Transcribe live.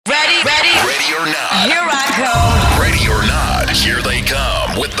or not. Here I come. Ready or not, here they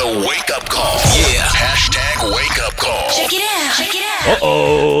come with the wake-up call. Yeah. Hashtag wake-up call. Check it out. Check it out.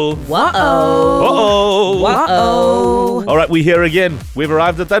 Uh-oh. Whoa. Uh-oh. All right, we're here again. We've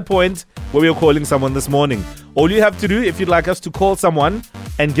arrived at that point where we are calling someone this morning. All you have to do, if you'd like us to call someone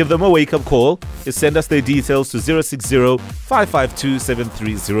and give them a wake-up call, is send us their details to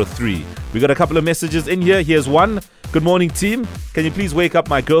 060-552-7303. We got a couple of messages in here. Here's one. Good morning, team. Can you please wake up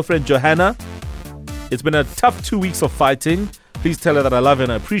my girlfriend, Johanna? It's been a tough 2 weeks of fighting. Please tell her that I love her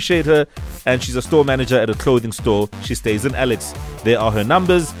and I appreciate her. And she's a store manager at a clothing store. She stays in Alex. There are her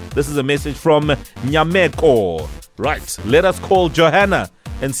numbers. This is a message from Nyameko. Right, let us call Johanna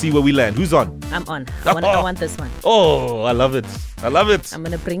and see where we land. Who's on? I'm on. I want this one. Oh, I love it. I love it. I'm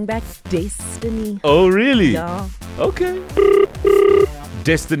going to bring back Destiny. Oh, really? Yeah. Okay.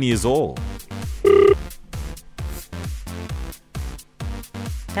 Destiny is all.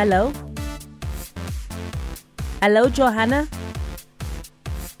 Hello? Hello, Johanna?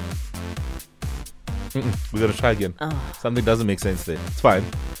 We got to try again. Oh. Something doesn't make sense there. It's fine.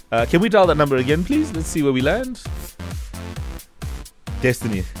 Can we dial that number again, please? Let's see where we land.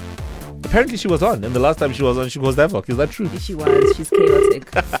 Destiny. Apparently she was on, and the last time she was on, she caused havoc. Is that true? She was. She's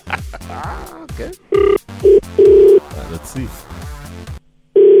chaotic. Okay. Let's see.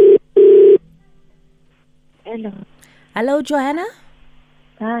 Hello. Hello, Johanna?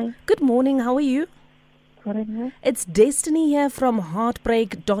 Hi. Good morning. How are you? Correct. It's Destiny here from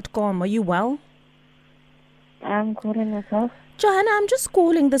heartbreak.com. Are you well? I'm calling myself. Johanna, I'm just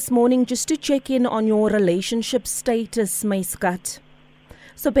calling this morning just to check in on your relationship status, my scut.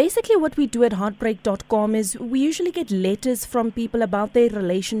 So basically what we do at heartbreak.com is we usually get letters from people about their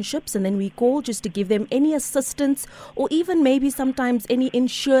relationships, and then we call just to give them any assistance or even maybe sometimes any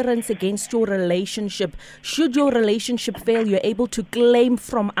insurance against your relationship. Should your relationship fail, you're able to claim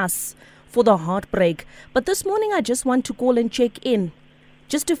from us for the heartbreak. But this morning I just want to call and check in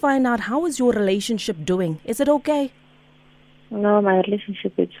just to find out, how is your relationship doing? Is it okay? No, my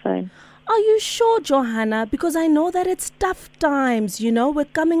relationship is fine. Are you sure, Johanna? Because I know that it's tough times, we're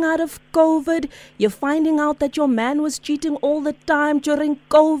coming out of COVID. You're finding out that your man was cheating all the time during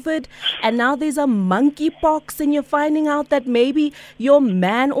COVID. And now there's a monkeypox, and you're finding out that maybe your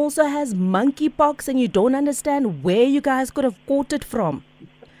man also has monkeypox and you don't understand where you guys could have caught it from.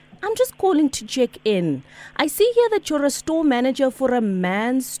 I'm just calling to check in. I see here that you're a store manager for a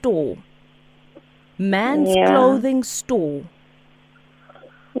man's store. Man's clothing store.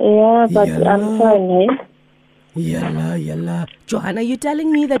 Yeah, but I'm fine, eh? Yalla. Johanna, you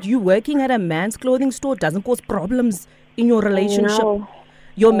telling me that you working at a man's clothing store doesn't cause problems in your relationship? No.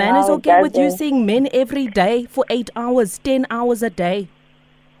 Your man is No, okay it with you doesn't. seeing men every day for 8 hours, 10 hours a day?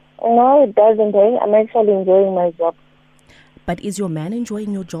 No, it doesn't, eh? I'm actually enjoying my job. But is your man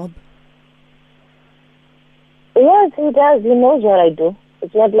enjoying your job? Yes, he does. He knows what I do.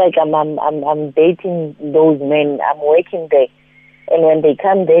 It's not like I'm dating those men. I'm working there. And when they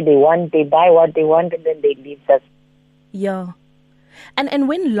come there, they buy what they want, and then they leave. That's Yeah. And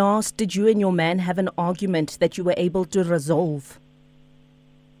when last did you and your man have an argument that you were able to resolve?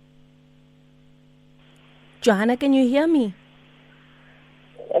 Johanna, can you hear me?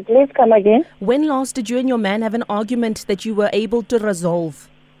 Please come again. When last did you and your man have an argument that you were able to resolve?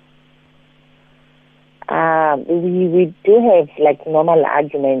 We do have like normal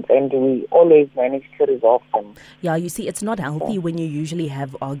arguments, and we always manage to resolve them. Yeah, you see, it's not healthy when you usually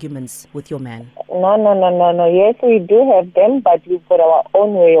have arguments with your man. No. Yes, we do have them, but we've got our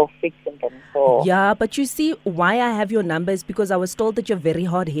own way of fixing them. So Yeah, but you see, why I have your number is because I was told that you're very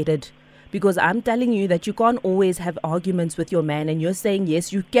hard-headed. Because I'm telling you that you can't always have arguments with your man, and you're saying,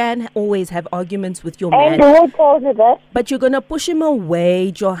 yes, you can always have arguments with your And man. who told you that? But you're going to push him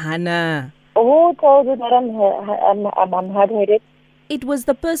away, Johanna. Who told you that I'm hard-headed? It was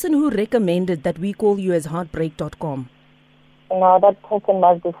the person who recommended that we call you as heartbreak.com. No, that person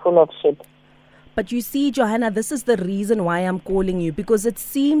must be full of shit. But you see, Johanna, this is the reason why I'm calling you, because it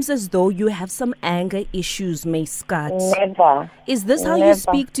seems as though you have some anger issues, May Scott. Never. Is this how you Never.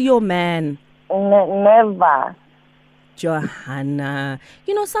 speak to your man? Never. Johanna,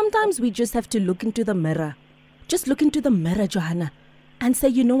 sometimes we just have to look into the mirror. Just look into the mirror, Johanna, and say,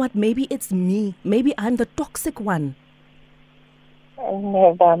 you know what, maybe it's me. Maybe I'm the toxic one.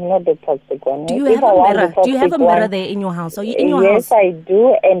 Never. I'm not the toxic one. Do you If have I a was the mirror? Do you have a toxic mirror one, there in your house? Are you in your yes, house? I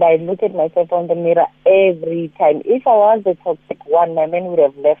do, and I look at myself on the mirror every time. If I was the toxic one, my man would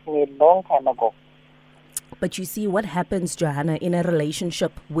have left me a long time ago. But you see, what happens, Johanna, in a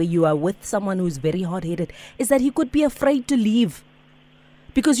relationship where you are with someone who's very hard-headed is that he could be afraid to leave.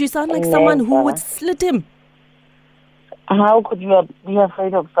 Because you sound like someone who would slit him. How could you be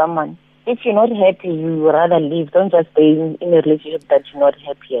afraid of someone? if you're not happy, you rather leave. Don't just stay in a relationship that you're not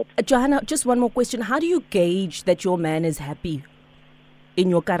happy at. Johanna, just one more question. How do you gauge that your man is happy in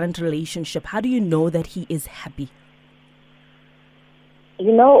your current relationship? How do you know that he is happy?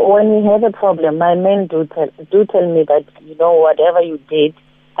 You know, when we have a problem, my men do tell me that, whatever you did,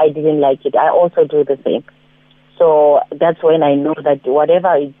 I didn't like it. I also do the same. So that's when I know that whatever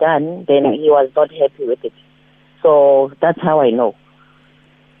I done, then he was not happy with it. So that's how I know.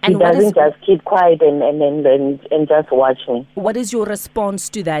 And he doesn't just keep quiet and just watch me. What is your response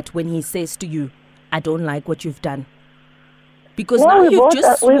to that when he says to you, I don't like what you've done? Because now you've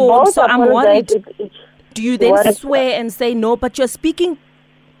just sworn, so I'm worried. Do you then swear and say, no, but you're speaking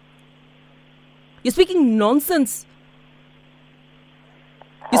nonsense?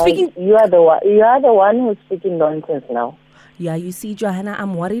 You are the one who's speaking nonsense now. Yeah, you see, Johanna,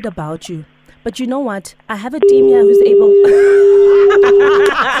 I'm worried about you. But you know what? I have a team here who's able...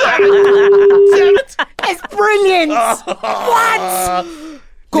 Damn it! It's brilliant! What?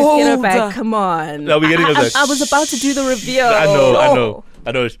 Let's get her back. Come on. No, we're getting her back. I was about to do the reveal. I know.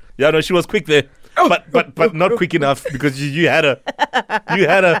 Yeah, no, she was quick there. But not quick enough because you had her. You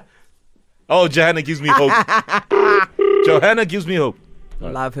had her. Oh, Johanna gives me hope. Johanna gives me hope.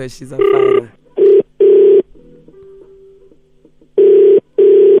 Love her. She's a fighter.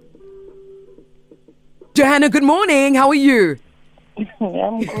 Johanna, good morning. How are you?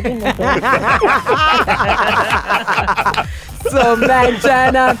 I'm good. So, man,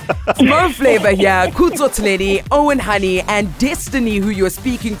 Johanna, Smo Flavor here, Kutso Lady, Owen Honey, and Destiny, who you're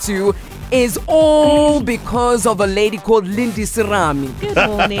speaking to, is all because of a lady called Lindy Sirami. Good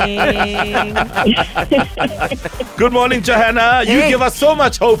morning. Good morning, Johanna. You give us so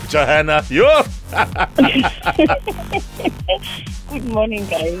much hope, Johanna. Yo. Good morning,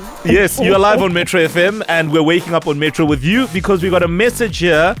 guys. Yes, you're live on Metro FM, and we're waking up on Metro with you because we got a message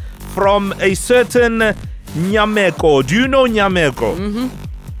here from a certain Nyameko. Do you know Nyameko? Mm-hmm.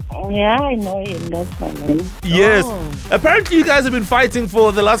 Yeah, I know him. That's my name. Yes. Apparently, you guys have been fighting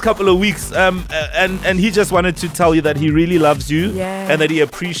for the last couple of weeks, and he just wanted to tell you that he really loves you and that he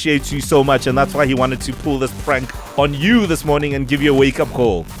appreciates you so much, and that's why he wanted to pull this prank on you this morning and give you a wake-up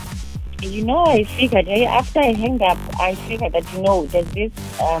call. I figured, after I hang up, I figured that, there's this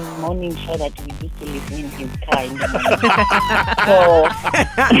morning show that we used to listen in his car in the morning. So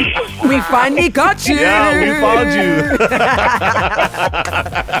we finally got you. Yeah, we found you.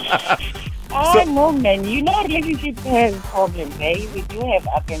 No, man. Relationships have problems, eh? We do have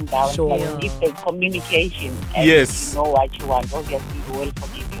up and downs. Sure. But if there's communication and yes, you know what you want, obviously you will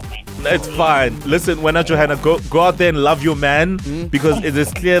forgive your man. It's fine. Listen, when Johanna, go out there and love your man because it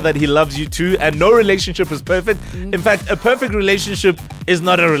is clear that he loves you too, and no relationship is perfect. In fact, a perfect relationship is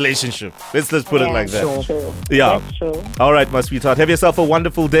not a relationship. Let's put it like that. That's true. Yeah. That's true. All right, my sweetheart. Have yourself a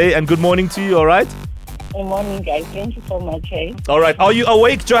wonderful day and good morning to you, all right? Good morning, guys. Thank you so much, eh? All right. Are you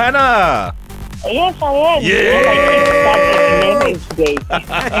awake, Johanna? Yes, I am. Yeah.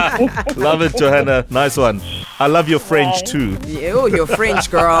 Love it, Johanna. Nice one. I love your French too. Oh, you're French,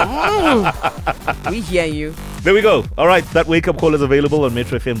 girl. We hear you. There we go. All right. That wake-up call is available on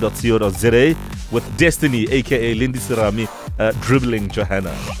metrofm.co.za with Destiny, a.k.a. Lindy Sirami, dribbling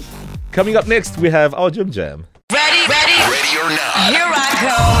Johanna. Coming up next, we have our Gym Jam. Ready Ready or not. Here I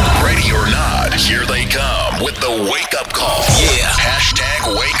come. Ready or not, here they come with the wake-up call. Yeah.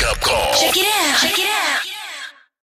 Hashtag wake-up call. Check it out.